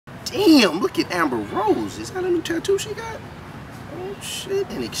Damn, look at Amber Rose. Is that a new tattoo she got? Oh shit,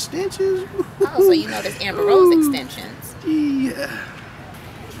 and extensions. Oh, so you know there's Amber Rose extensions. Yeah.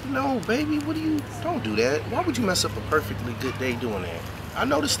 No, baby, don't do that. Why would you mess up a perfectly good day doing that? I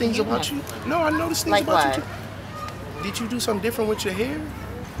noticed things about you. No, I noticed things about you too. Did you do something different with your hair?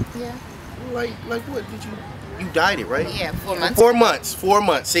 Yeah. Like what? You dyed it, right? Yeah, 4 months. 4 months. 4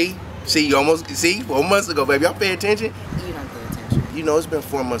 months. See, you almost 4 months ago, baby. Y'all pay attention. You don't pay attention. You know it's been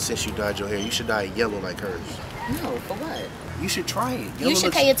 4 months since you dyed your hair. You should dye it yellow like hers. No, for what? You should try it. You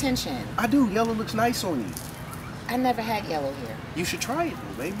should pay attention. I do. Yellow looks nice on you. I never had yellow hair. You should try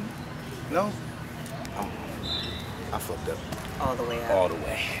it, baby. No, I fucked up. All the way up. All the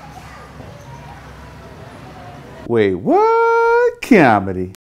way. Wait, what? Comedy.